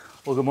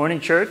Well, good morning,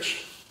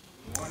 church.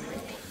 Good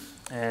morning.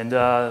 And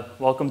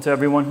welcome to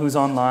everyone who's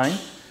online.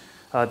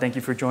 Thank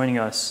you for joining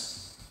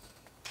us.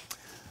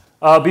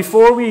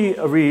 Before we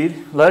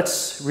read,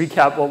 let's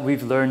recap what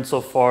we've learned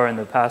so far in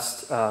the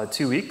past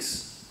 2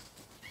 weeks.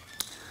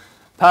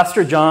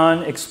 Pastor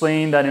John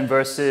explained that in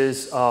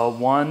verses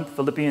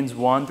Philippians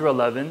 1 through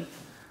 11,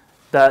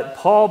 that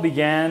Paul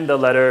began the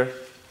letter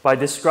by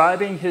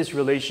describing his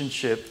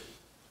relationship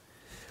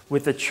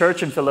with the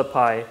church in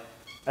Philippi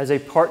as a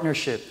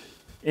partnership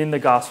in the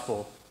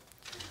gospel,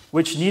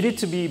 which needed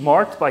to be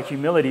marked by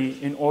humility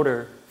in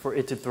order for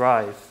it to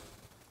thrive.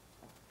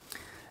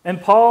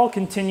 And Paul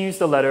continues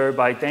the letter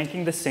by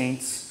thanking the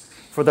saints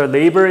for their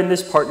labor in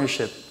this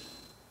partnership,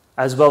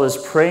 as well as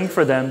praying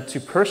for them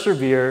to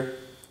persevere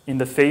in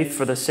the faith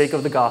for the sake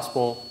of the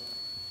gospel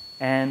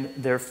and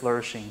their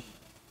flourishing.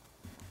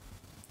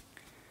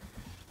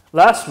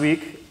 Last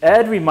week,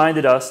 Ed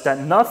reminded us that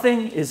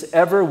nothing is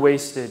ever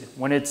wasted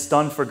when it's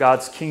done for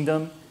God's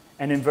kingdom,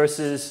 and in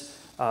verses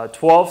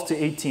 12 to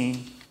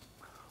 18,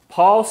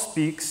 Paul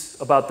speaks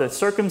about the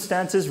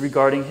circumstances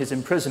regarding his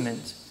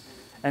imprisonment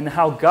and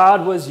how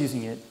God was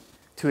using it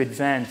to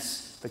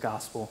advance the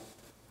gospel.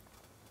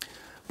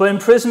 But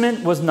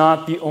imprisonment was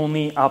not the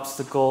only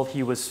obstacle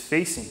he was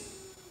facing.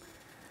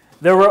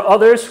 There were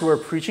others who were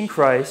preaching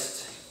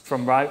Christ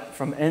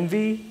from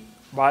envy,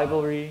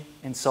 rivalry,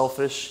 and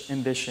selfish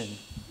ambition.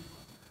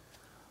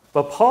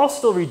 But Paul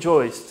still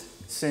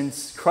rejoiced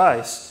since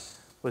Christ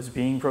was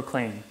being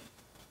proclaimed.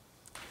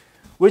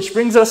 Which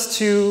brings us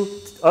to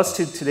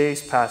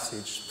today's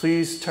passage.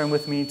 Please turn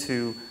with me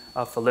to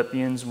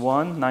Philippians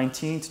 1,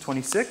 19 to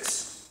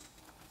 26.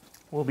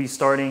 We'll be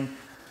starting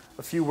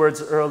a few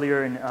words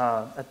earlier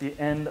at the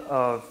end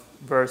of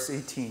verse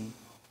 18.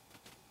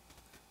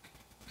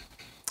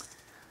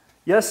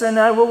 Yes, and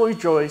I will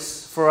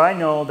rejoice, for I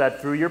know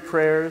that through your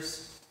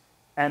prayers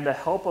and the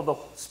help of the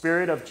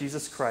Spirit of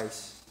Jesus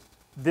Christ,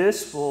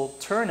 this will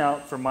turn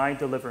out for my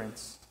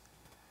deliverance.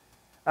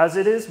 As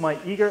it is my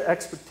eager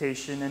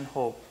expectation and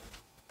hope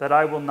that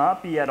I will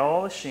not be at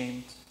all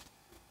ashamed,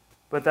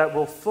 but that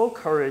with full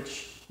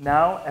courage,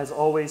 now as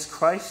always,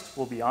 Christ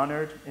will be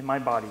honored in my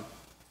body,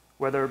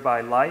 whether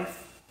by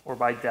life or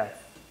by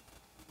death.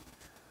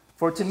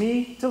 For to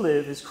me to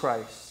live is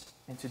Christ,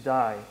 and to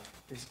die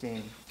is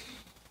gain.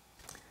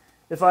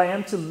 If I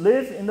am to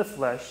live in the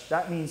flesh,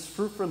 that means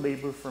fruitful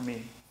labor for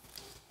me.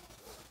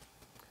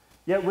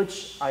 Yet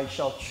which I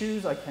shall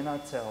choose I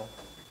cannot tell.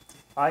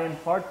 I am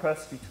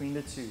hard-pressed between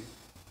the two.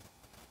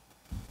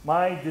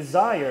 My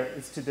desire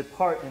is to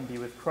depart and be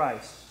with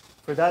Christ,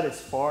 for that is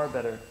far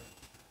better.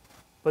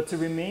 But to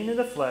remain in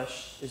the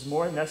flesh is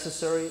more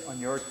necessary on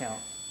your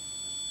account.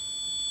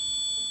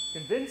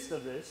 Convinced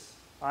of this,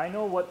 I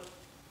know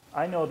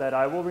that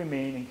I will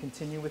remain and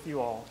continue with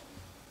you all,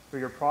 for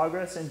your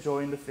progress and joy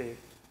in the faith,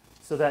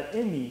 so that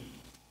in me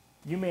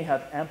you may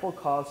have ample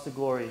cause to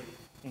glory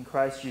in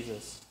Christ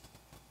Jesus,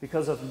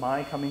 because of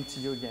my coming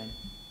to you again.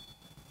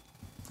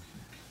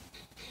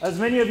 As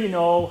many of you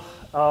know,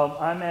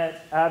 I'm an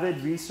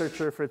avid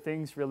researcher for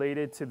things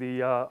related to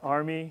the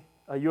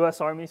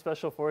U.S. Army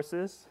Special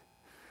Forces.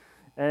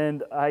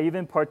 And I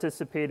even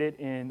participated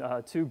in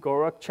 2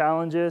 Goruk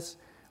challenges,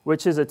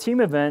 which is a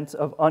team event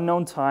of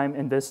unknown time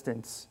and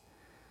distance,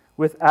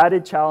 with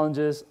added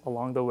challenges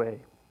along the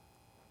way.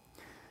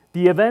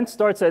 The event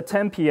starts at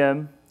 10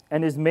 p.m.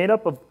 and is made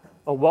up of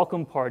a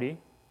welcome party,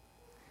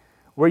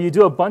 where you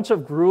do a bunch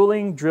of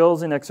grueling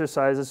drills and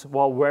exercises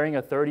while wearing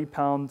a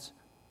 30-pound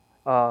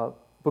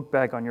book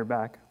bag on your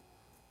back.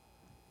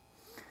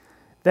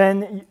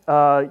 Then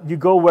you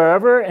go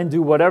wherever and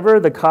do whatever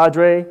the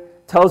cadre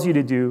tells you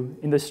to do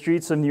in the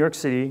streets of New York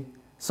City,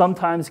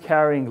 sometimes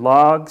carrying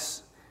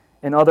logs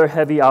and other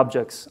heavy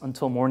objects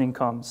until morning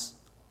comes.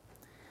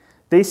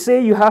 They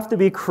say you have to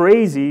be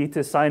crazy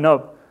to sign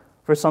up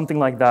for something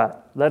like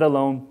that, let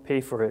alone pay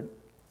for it.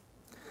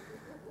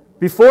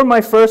 Before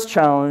my first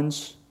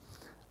challenge,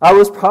 I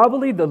was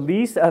probably the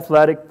least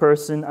athletic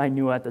person I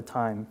knew at the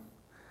time.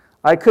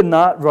 I could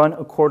not run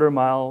a quarter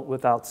mile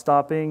without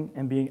stopping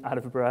and being out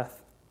of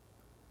breath.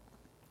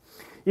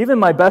 Even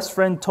my best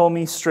friend told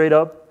me straight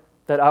up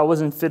that I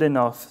wasn't fit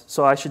enough,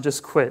 so I should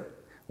just quit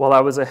while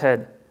I was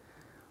ahead.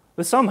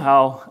 But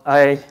somehow,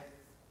 I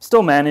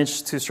still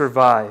managed to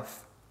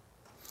survive.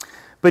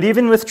 But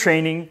even with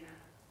training,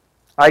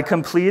 I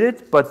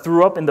completed but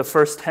threw up in the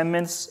first 10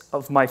 minutes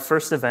of my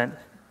first event,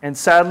 and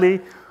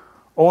sadly,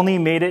 only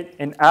made it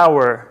an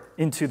hour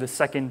into the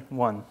second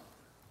one.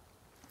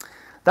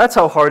 That's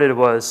how hard it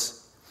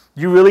was.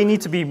 You really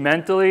need to be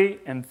mentally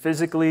and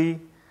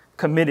physically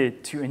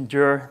committed to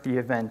endure the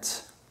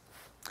event.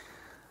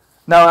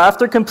 Now,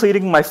 after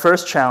completing my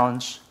first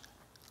challenge,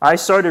 I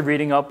started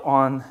reading up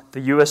on the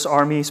U.S.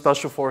 Army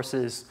Special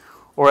Forces,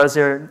 or as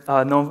they're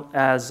known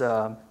as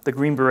the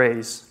Green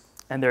Berets,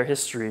 and their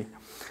history.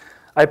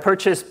 I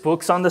purchased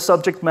books on the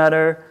subject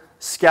matter,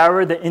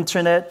 scoured the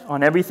internet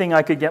on everything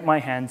I could get my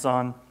hands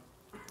on,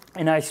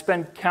 and I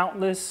spent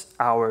countless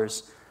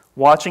hours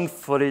watching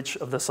footage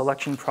of the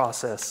selection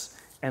process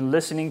and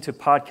listening to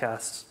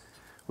podcasts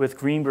with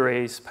Green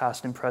Berets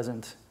past and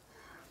present.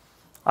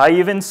 I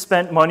even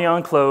spent money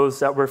on clothes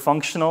that were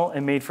functional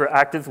and made for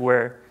active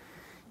wear,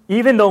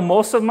 even though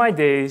most of my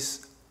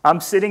days I'm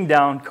sitting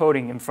down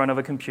coding in front of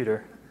a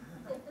computer.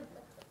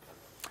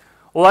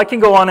 Well, I can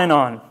go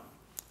on,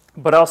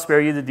 but I'll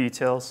spare you the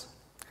details.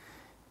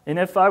 And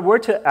if I were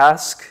to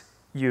ask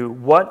you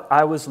what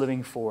I was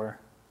living for,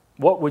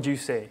 what would you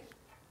say?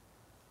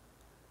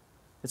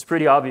 It's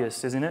pretty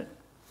obvious, isn't it?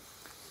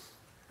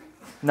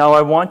 Now,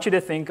 I want you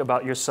to think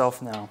about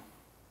yourself now.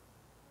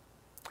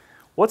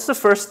 What's the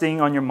first thing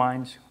on your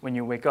mind when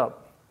you wake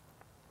up?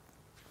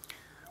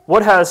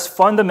 What has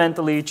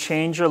fundamentally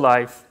changed your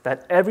life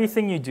that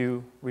everything you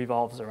do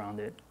revolves around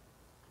it?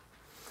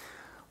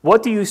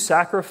 What do you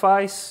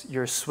sacrifice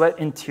your sweat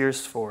and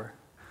tears for?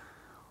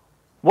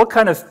 What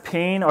kind of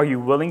pain are you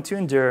willing to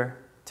endure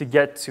to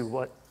get you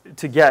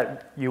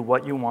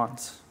what you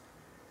want?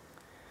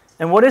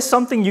 And what is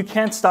something you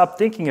can't stop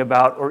thinking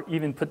about or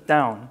even put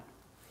down?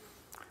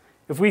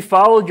 If we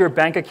followed your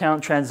bank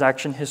account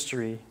transaction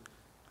history,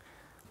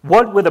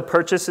 what would the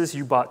purchases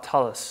you bought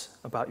tell us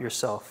about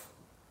yourself?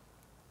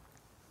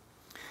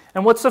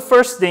 And what's the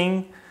first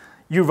thing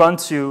you run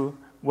to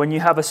when you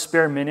have a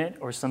spare minute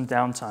or some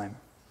downtime?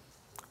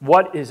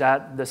 What is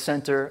at the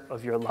center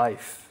of your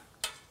life?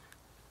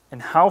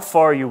 And how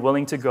far are you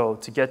willing to go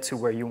to get to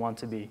where you want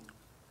to be?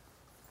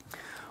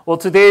 Well,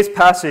 today's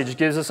passage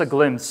gives us a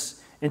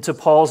glimpse into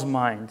Paul's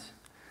mind.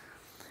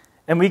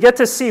 And we get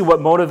to see what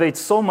motivates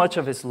so much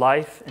of his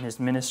life and his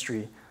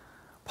ministry.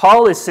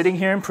 Paul is sitting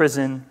here in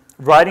prison,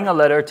 writing a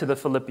letter to the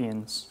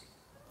Philippians.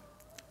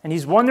 And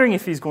he's wondering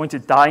if he's going to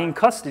die in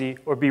custody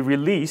or be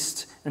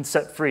released and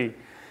set free.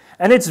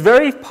 And it's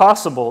very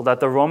possible that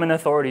the Roman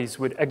authorities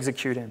would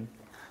execute him,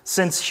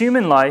 since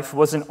human life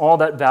wasn't all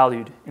that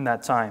valued in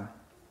that time.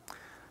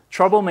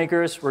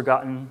 Troublemakers were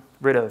gotten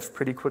rid of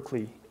pretty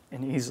quickly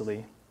and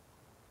easily.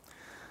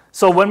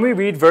 So when we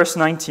read verse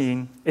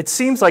 19, it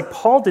seems like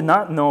Paul did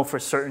not know for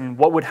certain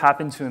what would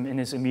happen to him in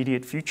his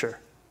immediate future.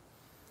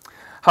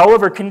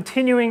 However,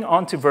 continuing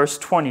on to verse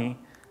 20,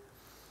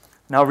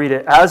 now read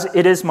it. As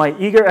it is my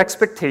eager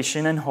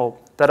expectation and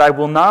hope that I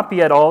will not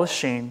be at all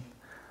ashamed,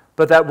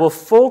 but that with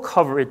full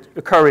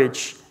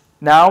courage,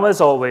 now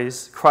as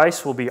always,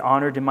 Christ will be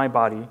honored in my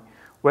body,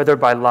 whether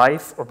by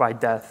life or by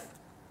death.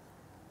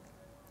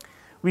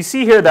 We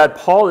see here that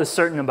Paul is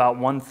certain about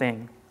one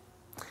thing,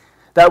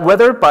 that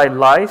whether by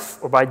life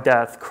or by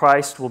death,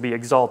 Christ will be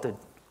exalted.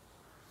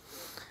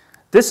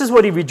 This is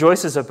what he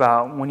rejoices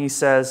about when he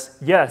says,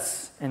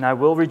 yes, and I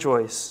will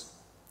rejoice.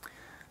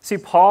 See,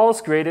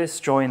 Paul's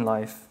greatest joy in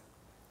life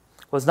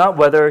was not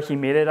whether he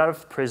made it out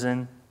of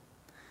prison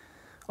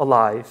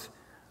alive,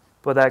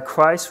 but that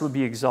Christ would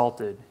be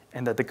exalted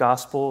and that the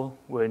gospel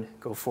would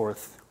go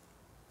forth.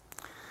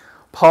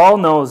 Paul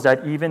knows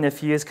that even if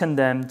he is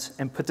condemned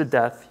and put to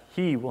death,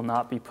 he will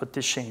not be put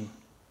to shame.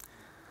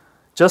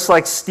 Just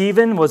like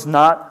Stephen was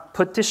not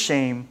put to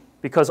shame,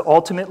 because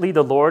ultimately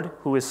the Lord,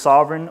 who is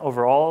sovereign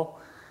over all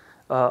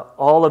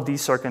of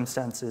these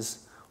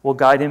circumstances, will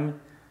guide him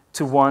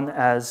to,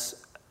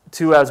 as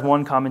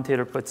one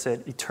commentator puts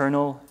it,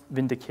 eternal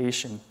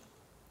vindication.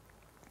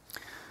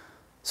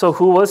 So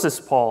who was this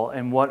Paul,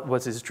 and what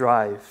was his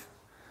drive?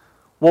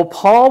 Well,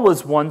 Paul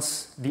was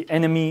once the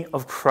enemy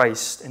of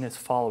Christ and his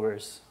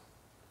followers.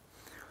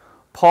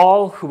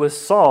 Paul, who was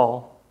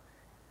Saul,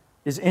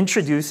 is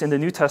introduced in the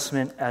New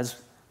Testament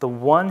as the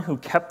one who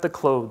kept the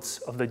clothes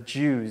of the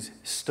Jews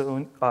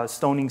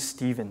stoning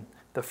Stephen,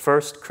 the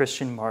first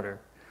Christian martyr.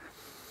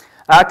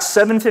 Acts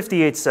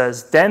 7:58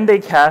 says, then they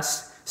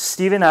cast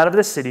Stephen out of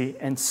the city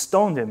and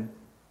stoned him.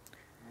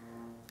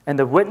 And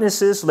the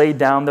witnesses laid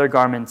down their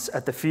garments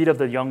at the feet of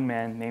the young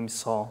man named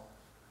Saul.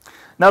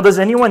 Now, does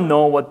anyone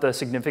know what the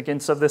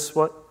significance of this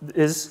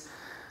is?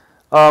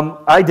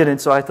 I didn't,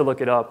 so I had to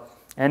look it up.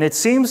 And it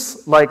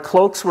seems like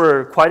cloaks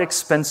were quite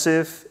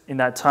expensive in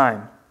that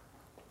time.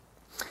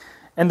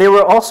 And they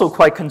were also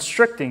quite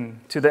constricting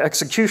to the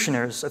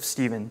executioners of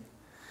Stephen.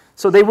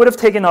 So they would have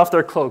taken off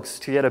their cloaks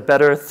to get a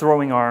better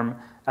throwing arm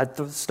at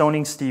the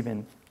stoning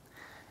Stephen,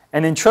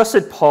 and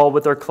entrusted Paul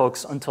with their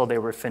cloaks until they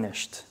were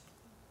finished.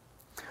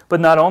 But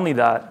not only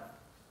that,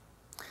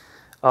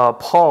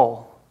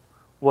 Paul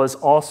was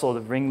also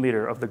the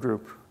ringleader of the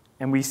group.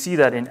 And we see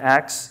that in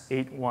Acts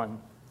 8:1.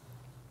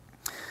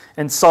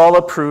 And Saul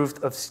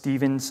approved of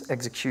Stephen's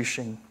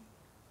execution.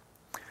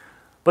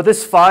 But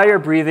this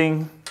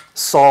fire-breathing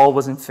Saul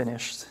wasn't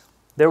finished.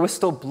 There was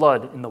still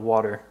blood in the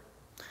water.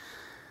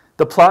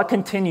 The plot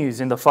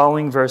continues in the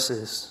following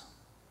verses.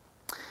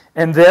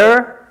 And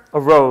there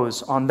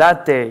arose on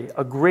that day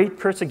a great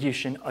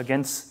persecution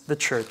against the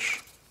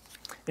church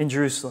in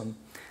Jerusalem,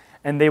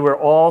 and they were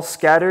all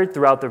scattered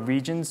throughout the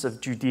regions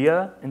of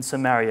Judea and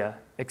Samaria,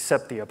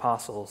 except the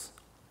apostles.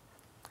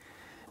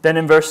 Then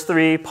in verse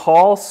 3,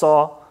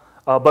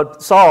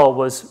 but Saul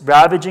was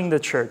ravaging the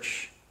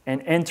church,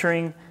 and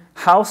entering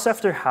house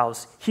after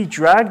house, he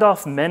dragged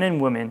off men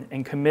and women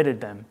and committed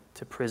them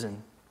to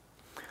prison.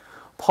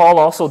 Paul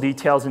also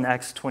details in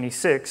Acts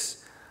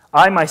 26,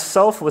 I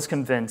myself was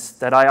convinced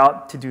that I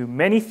ought to do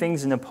many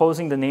things in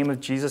opposing the name of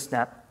Jesus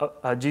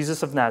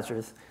of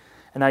Nazareth,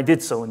 and I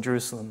did so in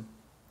Jerusalem.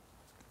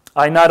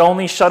 I not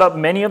only shut up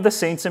many of the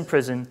saints in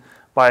prison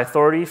by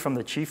authority from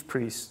the chief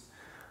priests,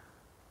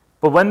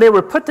 but when they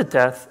were put to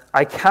death,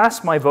 I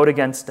cast my vote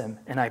against them,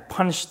 and I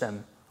punished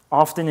them,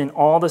 often in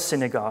all the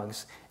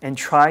synagogues, and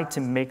tried to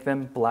make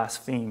them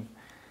blaspheme.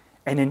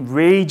 And in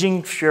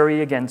raging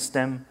fury against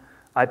them,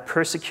 I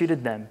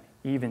persecuted them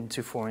even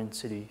to foreign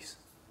cities.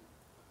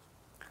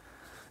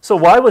 So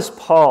why was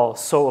Paul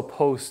so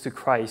opposed to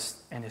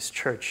Christ and his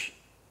church?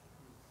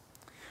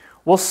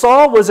 Well,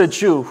 Saul was a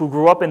Jew who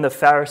grew up in the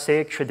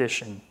Pharisaic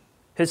tradition.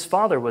 His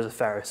father was a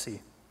Pharisee.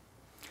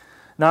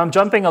 Now I'm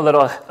jumping a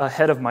little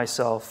ahead of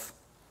myself,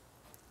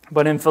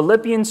 but in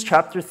Philippians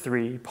chapter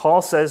 3,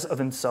 Paul says of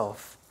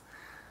himself,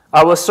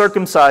 I was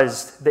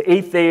circumcised the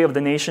 8th day of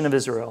the nation of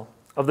Israel,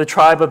 of the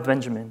tribe of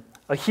Benjamin,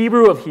 a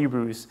Hebrew of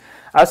Hebrews,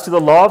 as to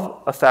the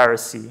law a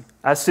Pharisee,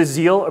 as to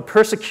zeal a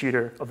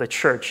persecutor of the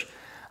church,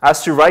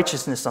 as to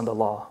righteousness on the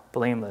law,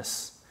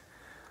 blameless.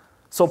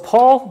 So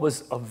Paul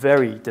was a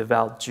very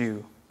devout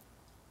Jew.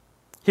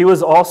 He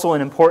was also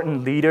an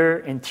important leader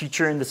and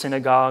teacher in the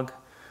synagogue,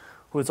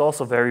 who was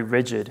also very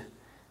rigid.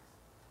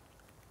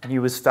 And he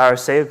was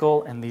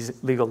Pharisaical and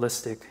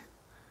legalistic.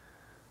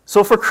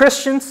 So for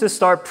Christians to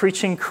start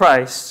preaching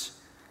Christ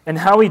and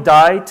how he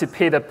died to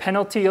pay the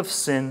penalty of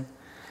sin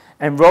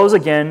and rose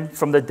again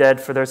from the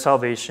dead for their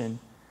salvation,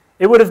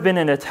 it would have been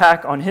an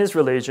attack on his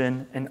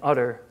religion and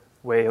utter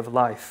way of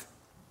life.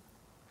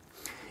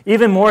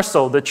 Even more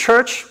so, the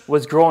church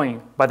was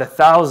growing by the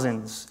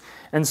thousands,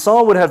 and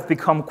Saul would have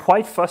become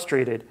quite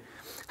frustrated,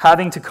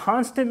 having to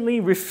constantly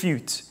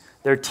refute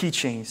their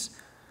teachings.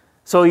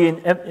 So he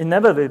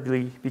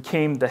inevitably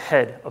became the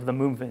head of the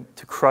movement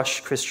to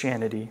crush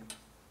Christianity.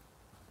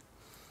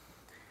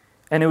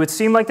 And it would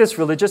seem like this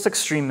religious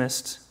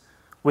extremist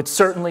would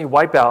certainly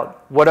wipe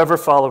out whatever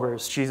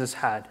followers Jesus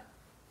had.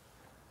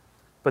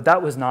 But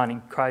that was not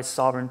in Christ's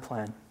sovereign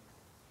plan.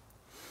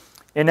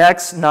 In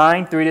Acts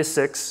 9,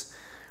 3-6,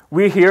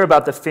 we hear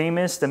about the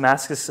famous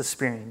Damascus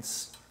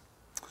experience.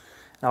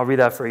 And I'll read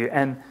that for you.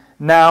 And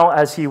now,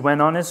 as he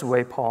went on his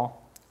way,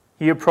 Paul,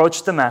 he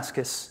approached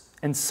Damascus,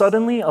 and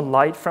suddenly a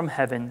light from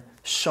heaven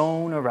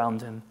shone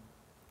around him.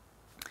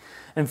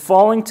 And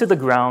falling to the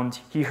ground,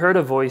 he heard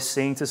a voice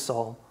saying to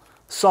Saul,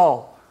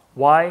 Saul,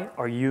 why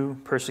are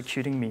you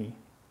persecuting me?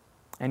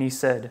 And he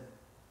said,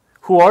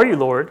 Who are you,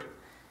 Lord?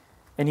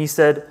 And he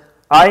said,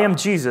 I am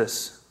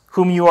Jesus,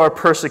 whom you are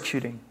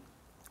persecuting.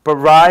 But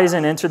rise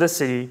and enter the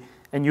city,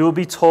 and you will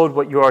be told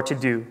what you are to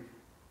do.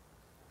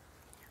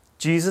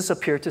 Jesus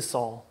appeared to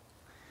Saul,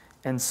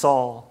 and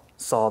Saul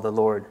saw the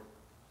Lord.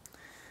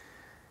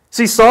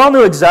 See, Saul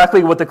knew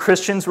exactly what the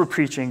Christians were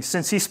preaching,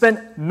 since he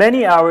spent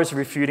many hours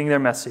refuting their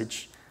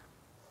message.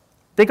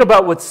 Think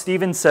about what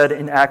Stephen said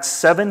in Acts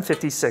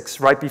 7:56,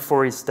 right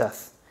before his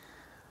death.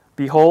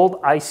 Behold,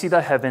 I see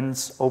the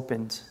heavens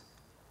opened,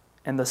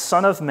 and the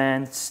Son of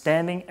Man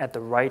standing at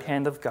the right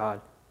hand of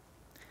God.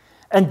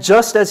 And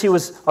just as he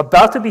was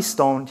about to be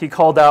stoned, he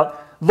called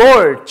out,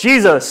 Lord,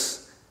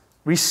 Jesus,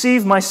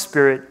 receive my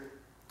spirit.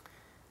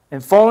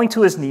 And falling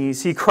to his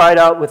knees, he cried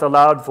out with a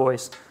loud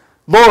voice,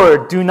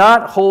 Lord, do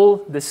not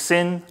hold this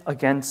sin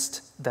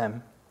against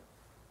them.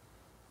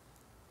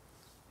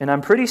 And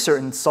I'm pretty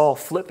certain Saul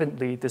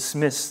flippantly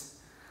dismissed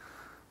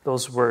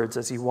those words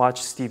as he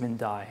watched Stephen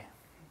die.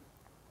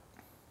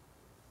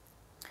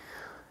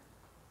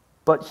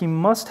 But he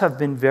must have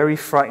been very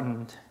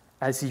frightened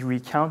as he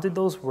recounted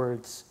those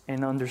words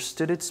and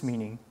understood its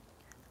meaning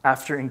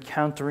after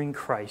encountering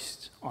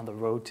Christ on the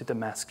road to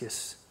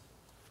Damascus.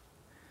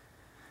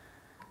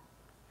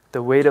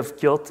 The weight of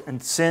guilt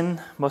and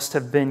sin must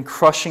have been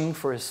crushing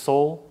for his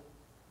soul.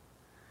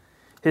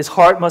 His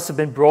heart must have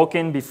been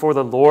broken before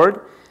the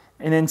Lord,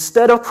 and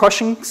instead of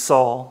crushing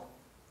Saul,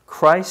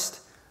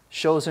 Christ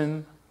shows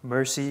him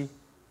mercy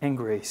and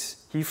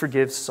grace. He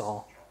forgives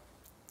Saul.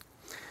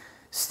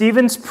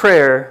 Stephen's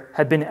prayer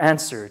had been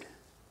answered,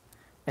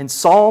 and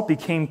Saul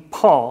became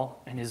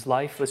Paul, and his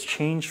life was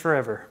changed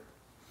forever.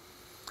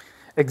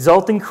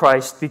 Exalting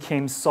Christ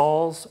became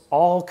Saul's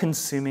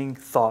all-consuming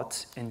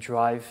thought and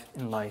drive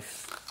in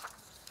life.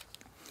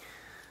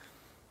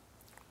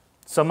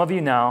 Some of you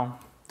now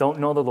don't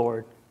know the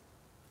Lord,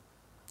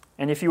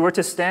 and if you were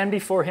to stand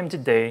before him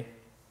today,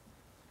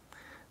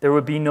 there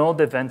would be no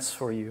defense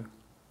for you.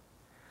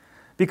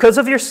 Because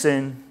of your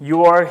sin,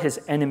 you are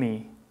his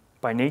enemy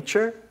by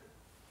nature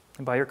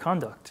and by your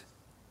conduct.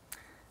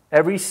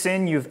 Every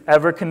sin you've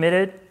ever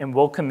committed and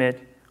will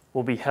commit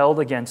will be held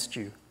against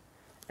you,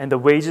 and the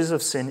wages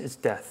of sin is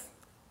death.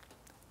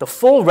 The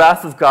full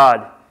wrath of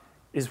God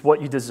is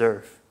what you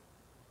deserve.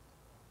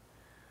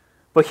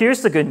 But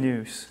here's the good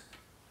news.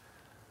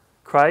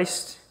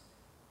 Christ,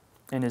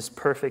 in his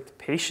perfect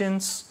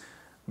patience,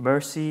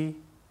 mercy,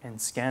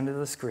 and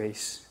scandalous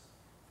grace,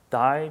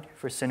 died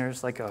for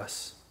sinners like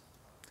us,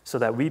 so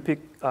that we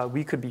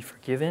could be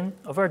forgiven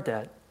of our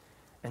debt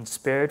and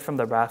spared from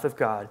the wrath of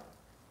God,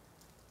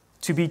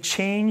 to be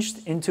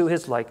changed into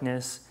his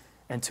likeness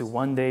and to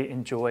one day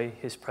enjoy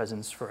his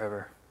presence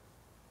forever.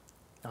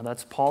 Now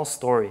that's Paul's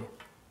story.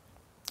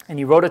 And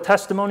he wrote a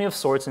testimony of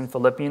sorts in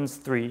Philippians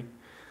 3,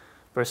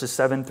 verses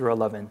 7 through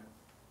 11,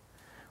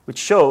 which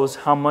shows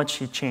how much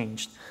he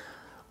changed.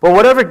 But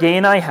whatever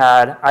gain I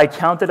had, I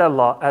counted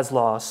as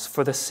loss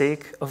for the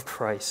sake of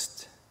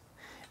Christ.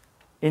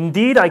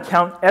 Indeed, I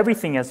count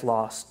everything as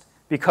lost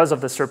because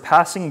of the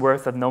surpassing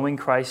worth of knowing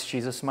Christ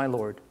Jesus my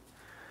Lord.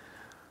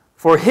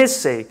 For his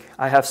sake,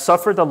 I have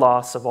suffered the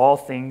loss of all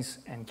things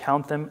and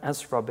count them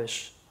as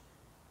rubbish,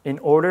 in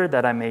order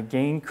that I may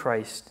gain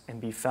Christ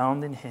and be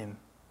found in him,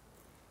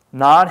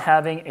 not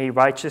having a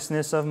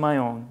righteousness of my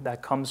own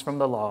that comes from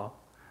the law,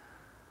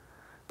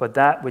 but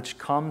that which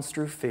comes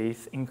through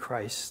faith in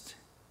Christ,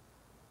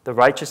 the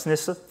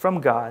righteousness from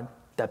God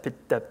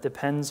that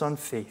depends on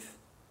faith,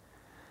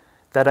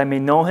 that I may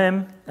know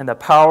him and the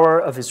power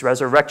of his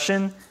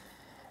resurrection,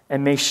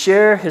 and may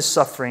share his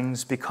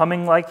sufferings,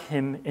 becoming like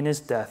him in his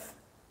death,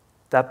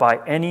 that by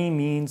any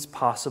means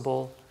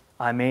possible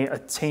I may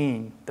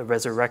attain the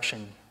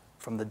resurrection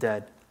from the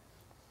dead.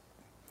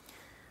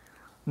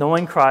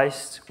 Knowing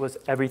Christ was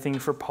everything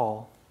for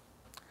Paul.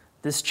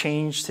 This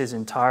changed his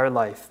entire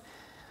life.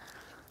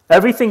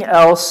 Everything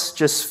else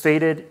just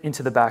faded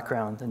into the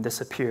background and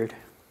disappeared.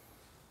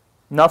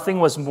 Nothing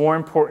was more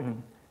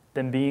important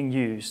than being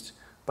used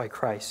by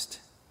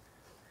Christ.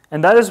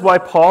 And that is why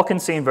Paul can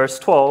say in verse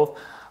 12,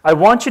 I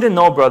want you to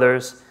know,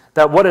 brothers,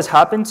 that what has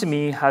happened to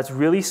me has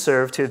really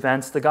served to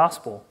advance the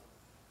gospel.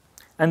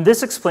 And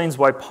this explains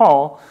why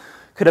Paul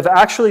could have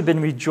actually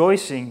been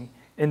rejoicing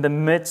in the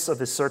midst of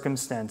his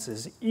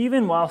circumstances,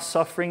 even while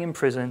suffering in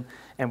prison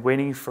and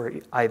waiting for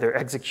either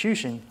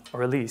execution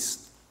or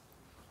release.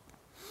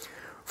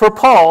 For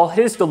Paul,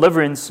 his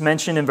deliverance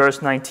mentioned in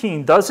verse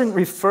 19 doesn't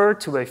refer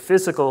to a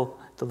physical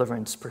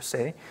deliverance per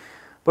se,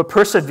 but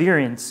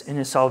perseverance in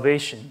his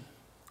salvation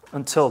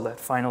until that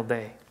final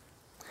day.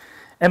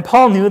 And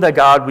Paul knew that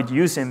God would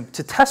use him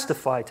to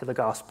testify to the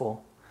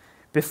gospel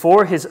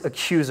before his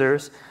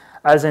accusers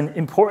as an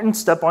important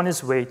step on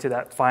his way to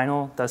that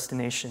final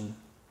destination.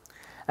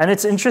 And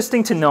it's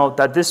interesting to note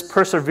that this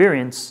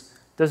perseverance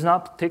does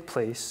not take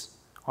place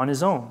on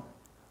his own.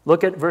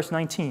 Look at verse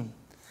 19.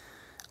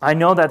 I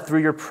know that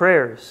through your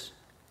prayers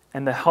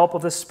and the help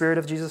of the Spirit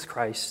of Jesus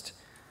Christ,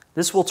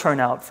 this will turn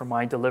out for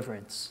my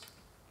deliverance.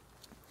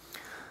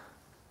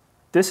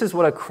 This is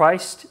what a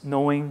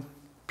Christ-knowing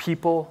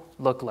people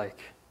look like.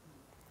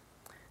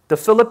 The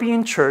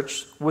Philippian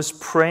church was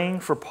praying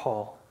for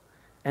Paul,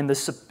 and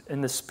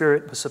the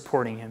Spirit was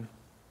supporting him.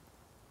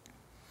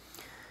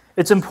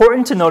 It's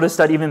important to notice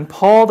that even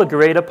Paul, the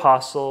great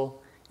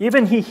apostle,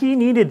 even he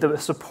needed the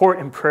support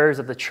and prayers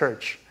of the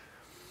church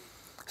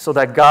so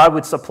that God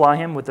would supply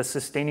him with the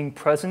sustaining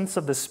presence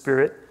of the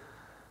Spirit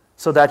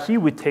so that he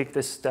would take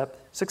this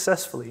step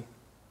successfully.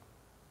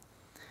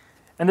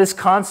 And this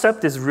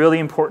concept is really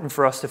important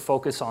for us to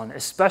focus on,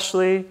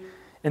 especially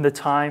in the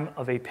time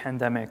of a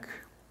pandemic.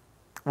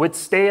 With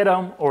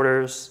stay-at-home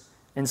orders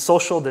and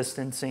social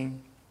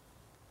distancing,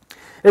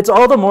 it's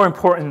all the more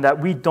important that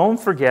we don't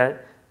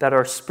forget that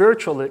our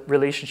spiritual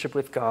relationship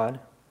with God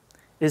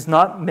is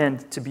not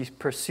meant to be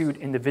pursued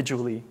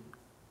individually,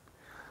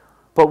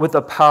 but with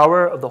the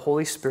power of the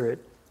Holy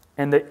Spirit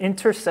and the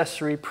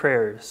intercessory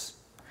prayers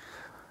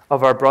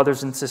of our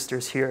brothers and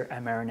sisters here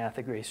at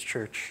Maranatha Grace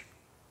Church.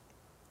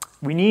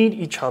 We need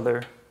each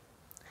other.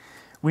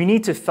 We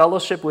need to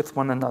fellowship with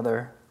one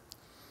another.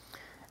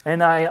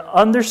 And I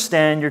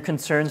understand your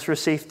concerns for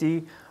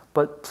safety,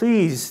 but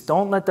please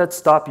don't let that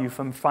stop you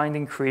from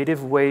finding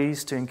creative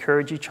ways to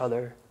encourage each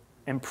other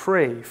and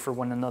pray for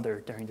one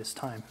another during this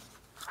time.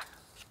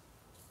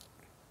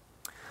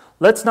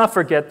 Let's not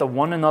forget the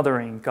one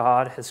anothering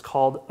God has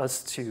called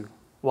us to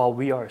while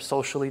we are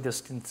socially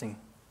distancing.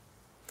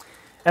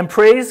 And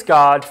praise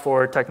God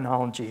for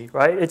technology,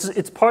 right?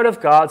 It's part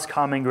of God's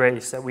common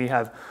grace that we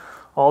have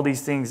all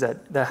these things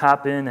that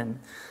happen. And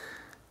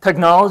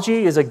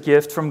technology is a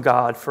gift from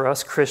God for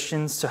us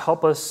Christians to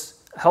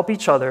help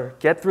each other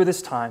get through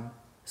this time.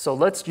 So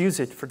let's use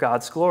it for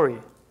God's glory.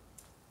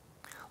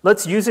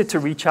 Let's use it to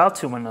reach out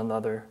to one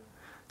another,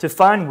 to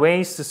find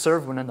ways to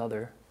serve one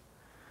another,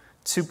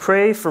 to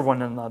pray for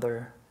one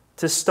another,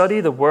 to study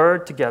the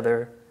Word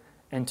together,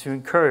 and to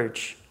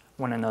encourage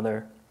one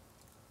another.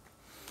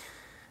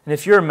 And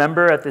if you're a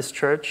member at this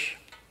church,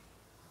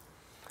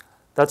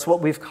 that's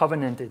what we've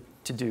covenanted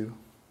to do.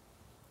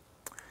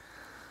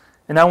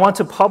 And I want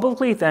to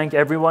publicly thank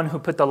everyone who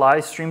put the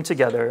live stream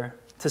together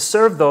to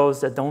serve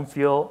those that don't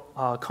feel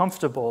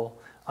comfortable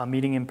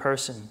meeting in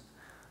person.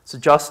 So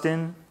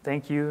Justin,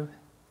 thank you.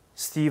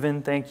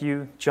 Stephen, thank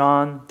you.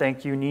 John,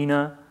 thank you.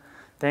 Nina,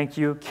 thank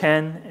you.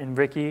 Ken and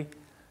Ricky,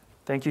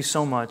 thank you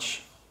so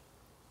much.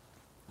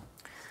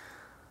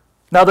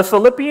 Now, the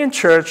Philippian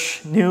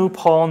church knew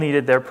Paul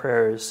needed their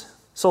prayers.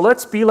 So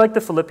let's be like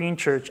the Philippian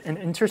church and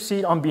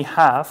intercede on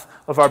behalf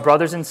of our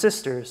brothers and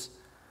sisters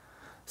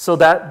so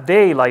that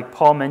they, like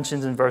Paul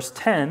mentions in verse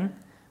 10,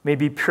 may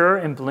be pure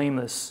and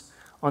blameless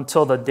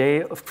until the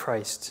day of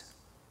Christ.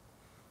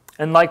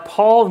 And like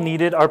Paul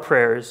needed our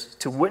prayers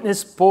to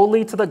witness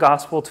boldly to the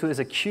gospel to his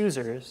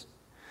accusers,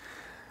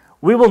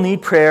 we will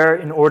need prayer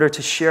in order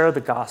to share the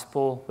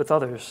gospel with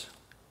others.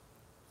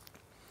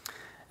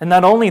 And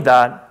not only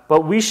that,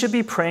 but we should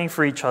be praying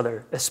for each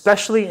other,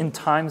 especially in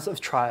times of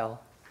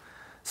trial,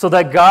 so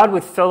that God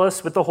would fill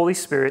us with the Holy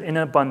Spirit in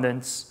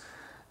abundance,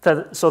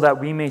 so that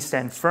we may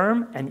stand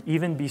firm and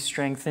even be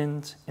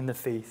strengthened in the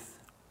faith.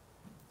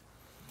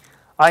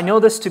 I know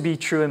this to be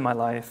true in my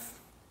life.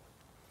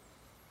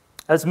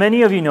 As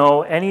many of you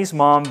know, Annie's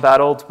mom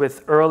battled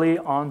with early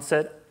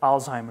onset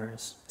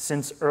Alzheimer's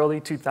since early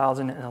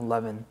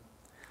 2011.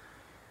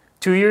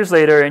 2 years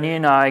later, Annie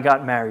and I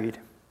got married.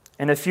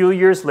 And a few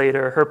years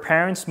later, her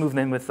parents moved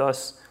in with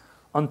us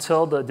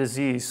until the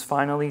disease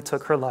finally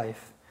took her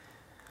life.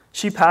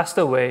 She passed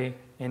away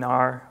in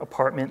our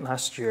apartment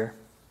last year.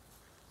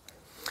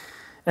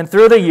 And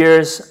through the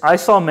years, I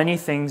saw many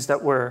things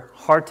that were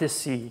hard to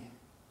see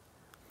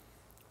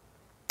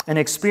and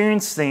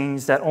experienced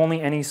things that only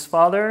Annie's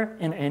father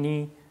and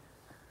Annie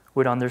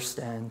would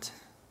understand.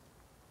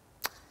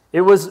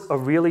 It was a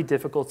really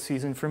difficult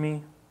season for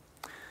me,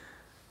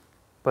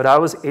 but I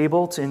was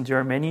able to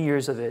endure many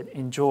years of it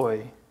in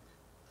joy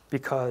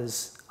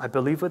because I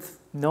believe with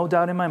no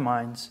doubt in my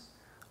mind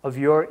of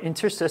your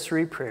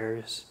intercessory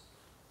prayers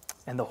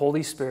and the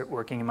Holy Spirit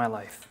working in my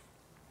life.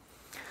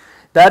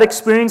 That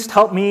experience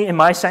helped me in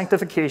my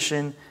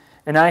sanctification,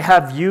 and I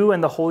have you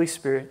and the Holy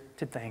Spirit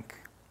to thank.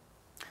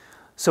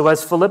 So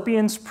as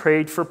Philippians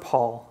prayed for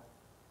Paul,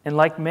 and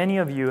like many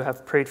of you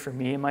have prayed for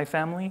me and my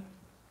family,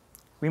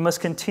 we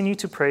must continue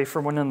to pray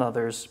for one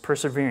another's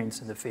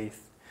perseverance in the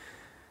faith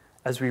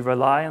as we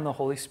rely on the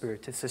Holy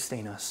Spirit to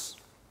sustain us.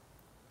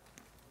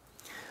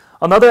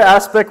 Another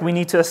aspect we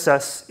need to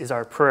assess is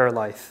our prayer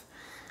life.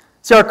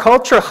 See, our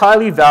culture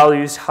highly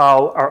values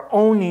how our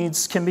own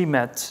needs can be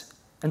met,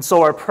 and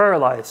so our prayer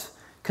lives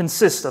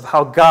consist of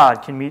how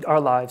God can meet our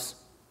lives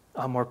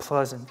more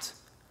pleasant.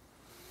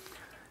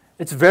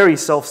 It's very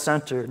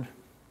self-centered.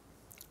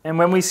 And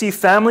when we see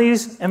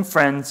families and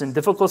friends in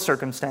difficult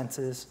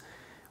circumstances,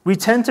 we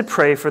tend to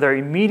pray for their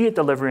immediate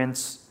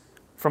deliverance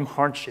from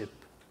hardship.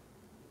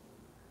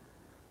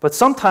 But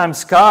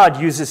sometimes God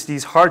uses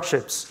these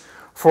hardships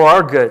for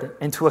our good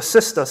and to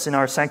assist us in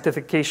our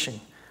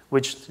sanctification,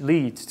 which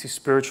leads to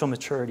spiritual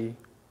maturity.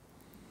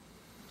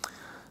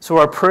 So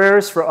our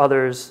prayers for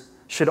others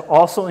should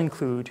also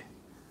include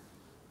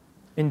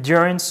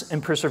endurance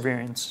and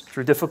perseverance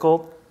through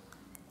difficulty,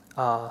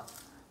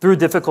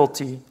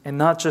 and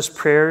not just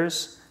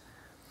prayers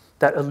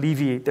that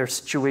alleviate their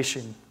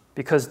situation,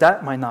 because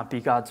that might not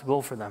be God's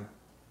will for them.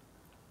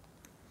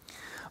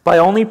 By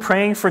only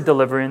praying for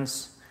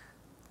deliverance,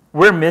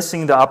 we're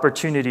missing the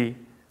opportunity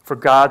for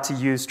God to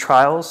use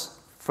trials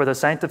for the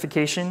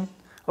sanctification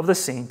of the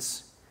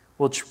saints,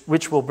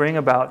 which will bring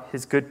about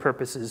his good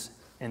purposes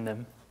in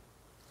them.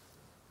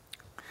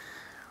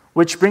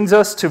 Which brings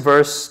us to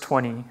verse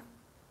 20.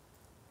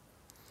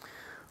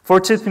 For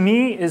to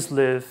me is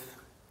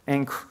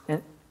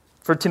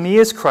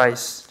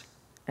Christ,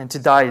 and to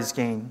die is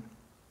gain.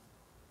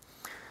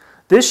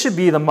 This should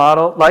be the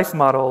life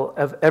model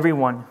of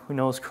everyone who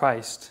knows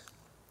Christ.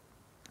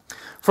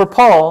 For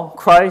Paul,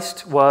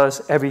 Christ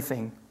was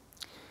everything.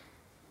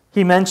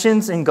 He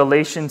mentions in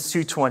Galatians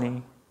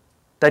 2:20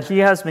 that he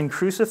has been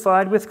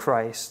crucified with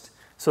Christ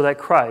so that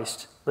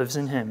Christ lives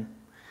in him.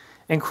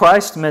 And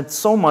Christ meant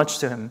so much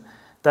to him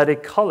that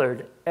it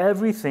colored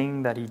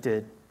everything that he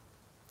did.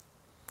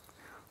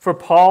 For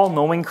Paul,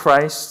 knowing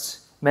Christ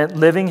meant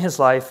living his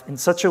life in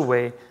such a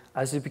way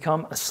as to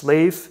become a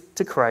slave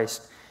to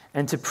Christ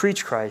and to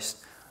preach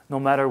Christ no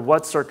matter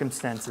what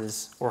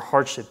circumstances or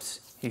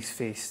hardships he's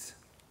faced.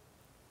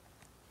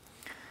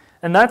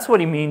 And that's what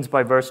he means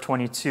by verse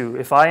 22.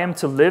 If I am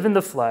to live in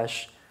the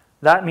flesh,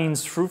 that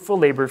means fruitful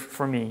labor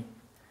for me.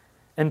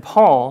 And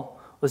Paul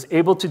was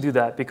able to do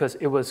that because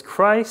it was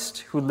Christ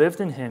who lived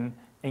in him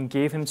and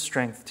gave him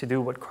strength to do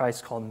what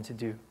Christ called him to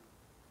do.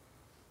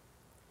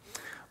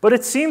 But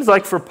it seems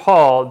like for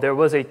Paul, there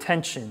was a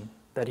tension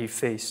that he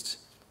faced.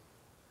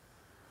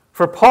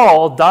 For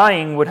Paul,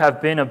 dying would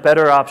have been a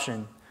better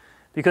option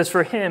because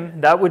for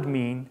him, that would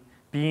mean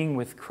being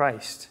with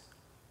Christ.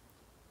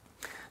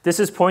 This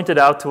is pointed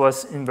out to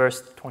us in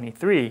verse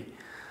 23.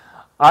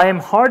 I am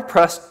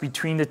hard-pressed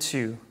between the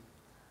two.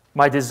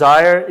 My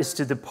desire is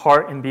to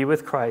depart and be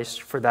with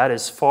Christ, for that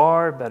is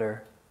far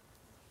better.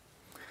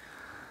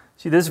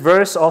 See, this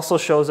verse also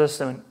shows us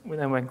that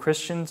when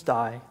Christians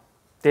die,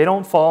 they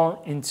don't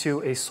fall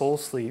into a soul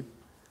sleep,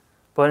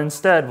 but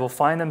instead will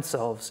find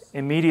themselves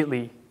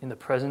immediately in the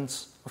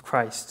presence of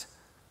Christ.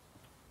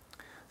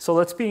 So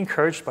let's be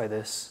encouraged by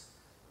this.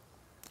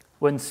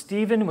 When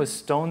Stephen was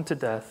stoned to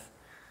death,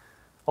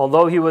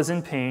 although he was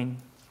in pain,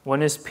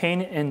 when his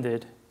pain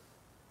ended,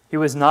 he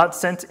was not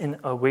sent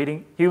into a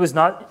waiting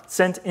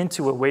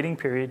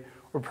period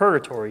or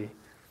purgatory.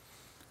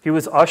 He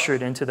was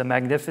ushered into the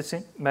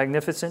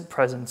magnificent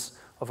presence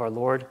of our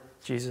Lord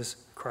Jesus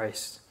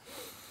Christ.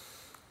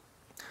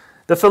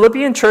 The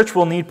Philippian church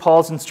will need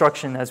Paul's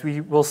instruction, as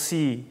we will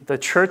see. The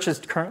church is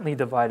currently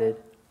divided.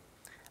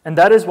 And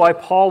that is why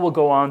Paul will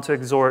go on to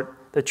exhort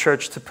the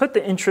church to put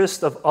the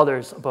interest of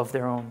others above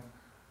their own.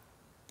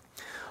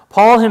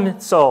 Paul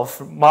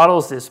himself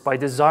models this by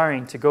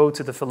desiring to go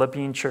to the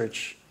Philippian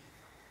church,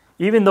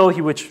 even though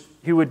he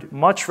would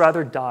much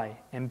rather die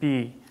and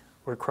be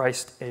where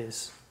Christ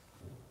is.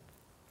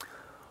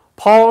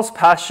 Paul's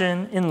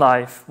passion in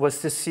life was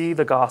to see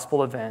the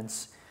gospel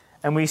advance,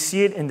 and we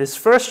see it in this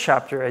first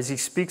chapter as he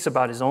speaks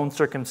about his own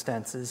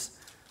circumstances.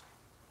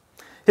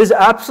 His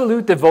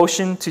absolute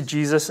devotion to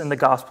Jesus and the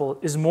gospel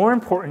is more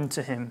important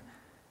to him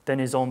than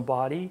his own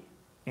body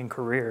and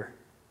career.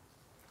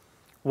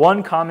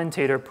 One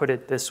commentator put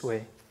it this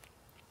way: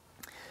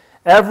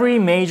 every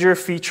major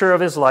feature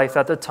of his life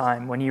at the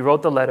time when he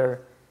wrote the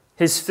letter,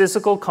 his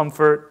physical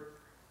comfort,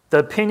 the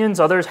opinions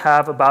others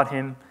have about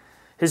him,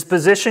 his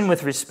position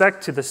with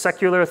respect to the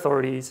secular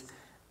authorities,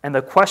 and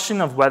the question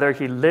of whether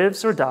he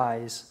lives or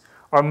dies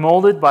are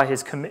molded by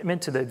his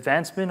commitment to the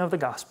advancement of the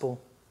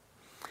gospel.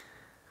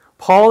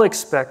 Paul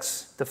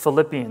expects the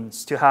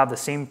Philippians to have the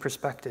same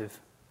perspective.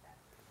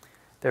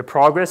 Their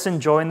progress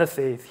and joy in the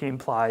faith, he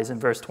implies in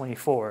verse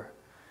 24,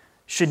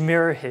 should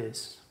mirror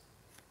his.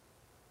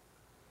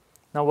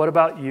 Now, what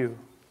about you?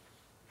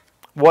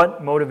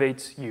 What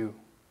motivates you?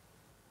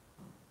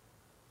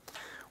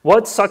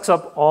 What sucks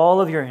up all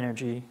of your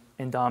energy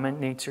and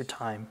dominates your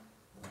time?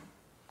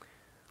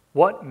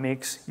 What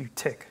makes you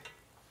tick?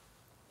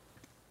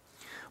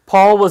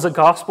 Paul was a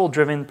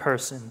gospel-driven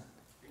person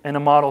and a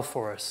model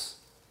for us.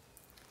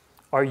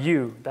 Are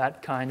you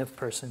that kind of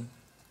person?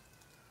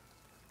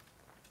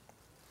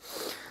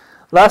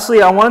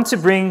 Lastly, I want to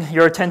bring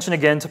your attention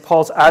again to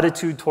Paul's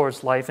attitude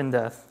towards life and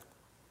death.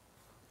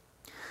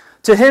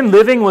 To him,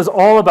 living was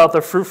all about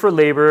the fruitful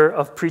labor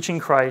of preaching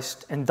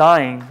Christ, and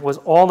dying was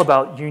all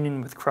about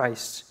union with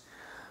Christ.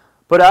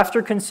 But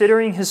after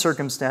considering his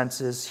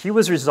circumstances, he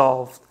was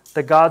resolved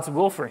that God's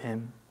will for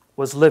him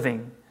was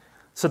living,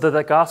 so that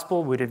the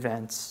gospel would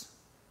advance.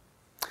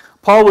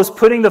 Paul was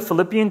putting the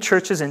Philippian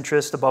church's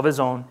interest above his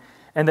own,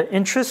 and the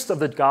interest of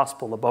the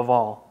gospel above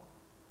all.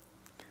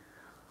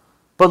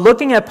 But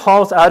looking at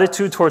Paul's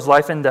attitude towards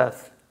life and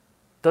death,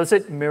 does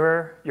it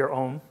mirror your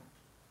own?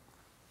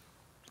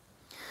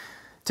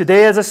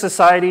 Today as a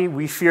society,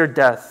 we fear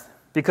death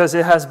because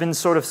it has been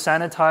sort of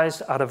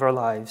sanitized out of our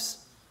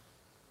lives.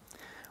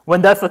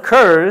 When death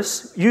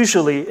occurs,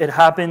 usually it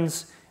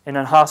happens in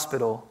a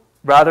hospital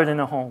rather than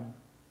a home.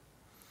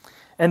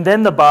 And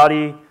then the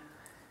body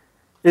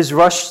is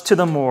rushed to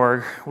the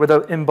morgue where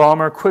the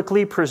embalmer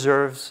quickly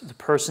preserves the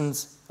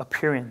person's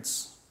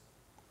appearance.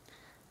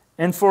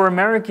 And for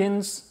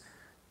Americans,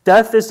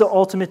 death is the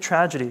ultimate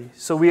tragedy,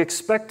 so we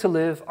expect to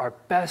live our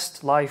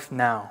best life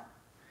now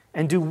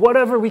and do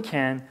whatever we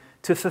can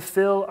to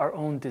fulfill our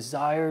own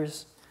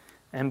desires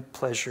and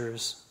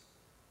pleasures.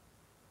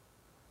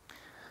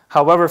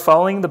 However,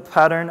 following the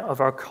pattern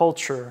of our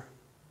culture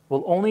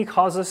will only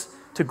cause us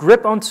to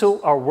grip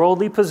onto our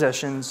worldly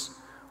possessions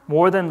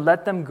more than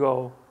let them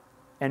go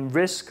and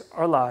risk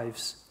our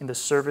lives in the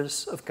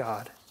service of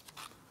God.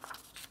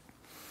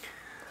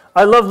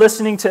 I love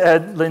listening to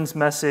Ed Lynn's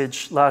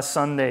message last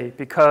Sunday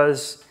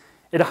because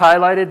it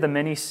highlighted the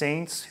many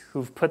saints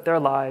who've put their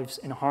lives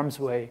in harm's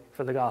way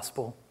for the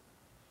gospel.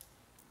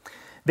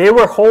 They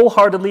were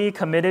wholeheartedly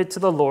committed to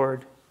the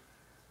Lord,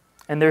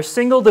 and their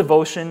single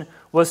devotion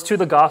was to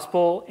the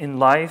gospel in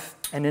life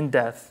and in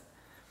death.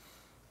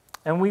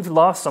 And we've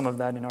lost some of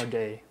that in our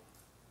day,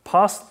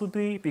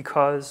 possibly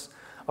because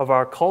of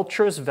our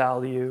culture's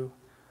value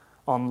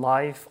on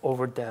life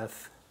over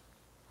death.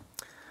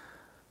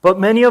 But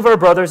many of our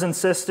brothers and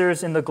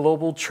sisters in the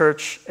global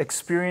church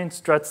experience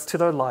threats to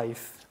their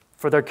life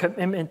for their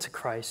commitment to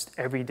Christ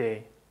every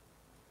day.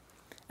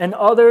 And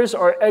others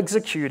are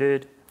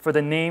executed for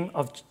the name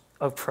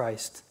of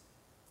Christ.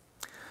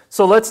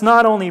 So let's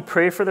not only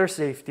pray for their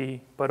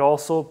safety, but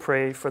also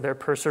pray for their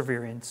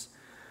perseverance,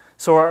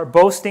 so our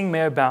boasting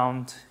may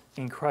abound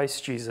in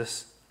Christ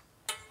Jesus.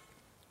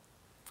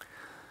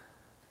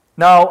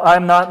 Now,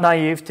 I'm not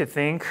naive to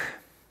think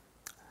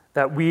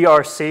that we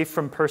are safe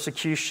from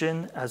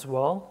persecution as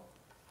well.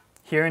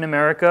 Here in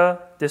America,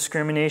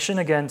 discrimination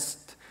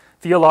against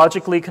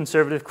theologically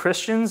conservative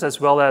Christians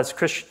as well as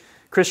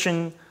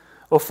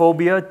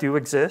Christianophobia do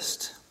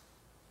exist.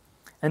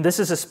 And this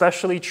is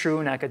especially true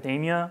in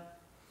academia,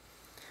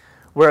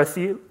 where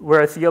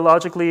a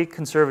theologically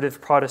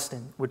conservative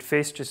Protestant would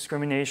face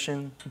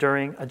discrimination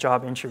during a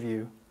job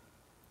interview.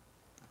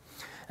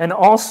 And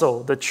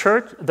also,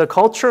 the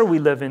culture we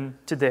live in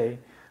today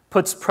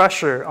puts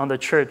pressure on the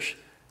church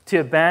to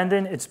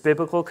abandon its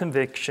biblical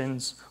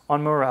convictions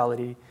on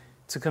morality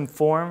to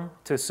conform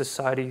to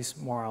society's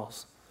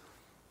morals.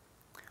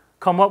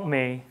 Come what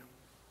may,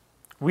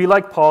 we,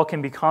 like Paul,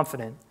 can be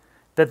confident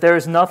that there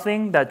is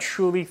nothing that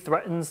truly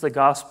threatens the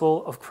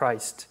gospel of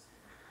Christ,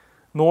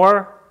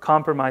 nor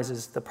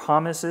compromises the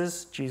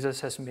promises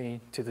Jesus has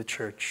made to the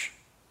church.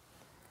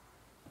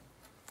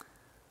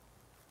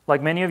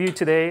 Like many of you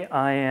today,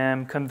 I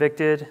am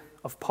convicted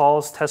of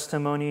Paul's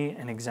testimony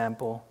and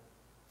example.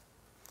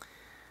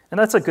 And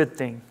that's a good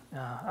thing.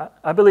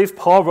 I believe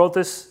Paul wrote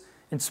this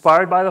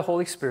inspired by the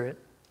Holy Spirit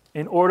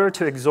in order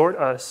to exhort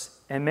us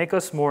and make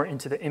us more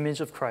into the image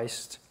of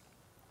Christ.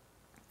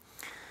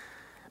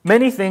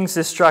 Many things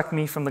distract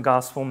me from the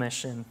gospel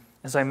mission,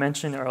 as I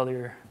mentioned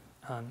earlier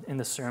in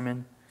the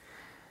sermon.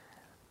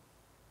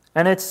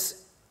 And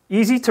it's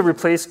easy to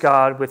replace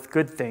God with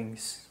good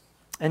things,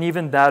 and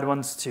even bad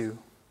ones too.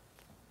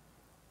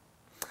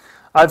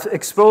 I've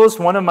exposed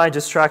one of my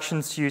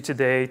distractions to you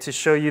today to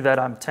show you that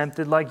I'm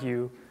tempted like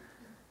you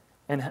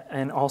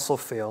and also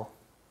fail.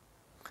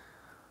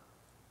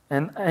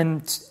 And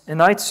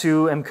I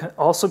too am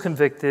also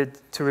convicted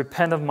to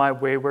repent of my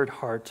wayward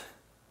heart.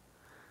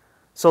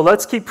 So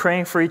let's keep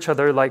praying for each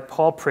other like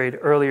Paul prayed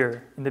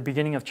earlier in the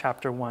beginning of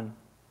chapter 1.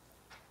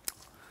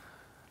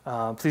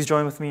 Please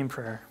join with me in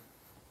prayer.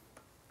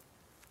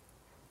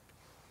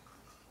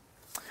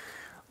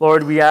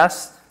 Lord, we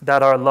ask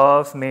that our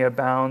love may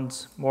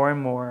abound more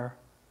and more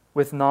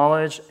with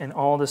knowledge and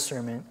all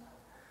discernment,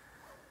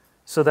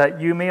 so that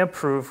you may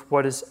approve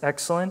what is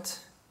excellent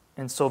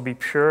and so be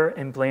pure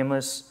and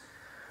blameless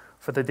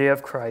for the day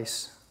of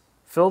Christ,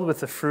 filled with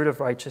the fruit of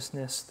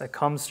righteousness that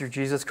comes through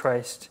Jesus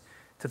Christ,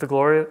 to the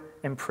glory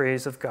and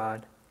praise of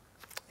God.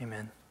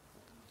 Amen.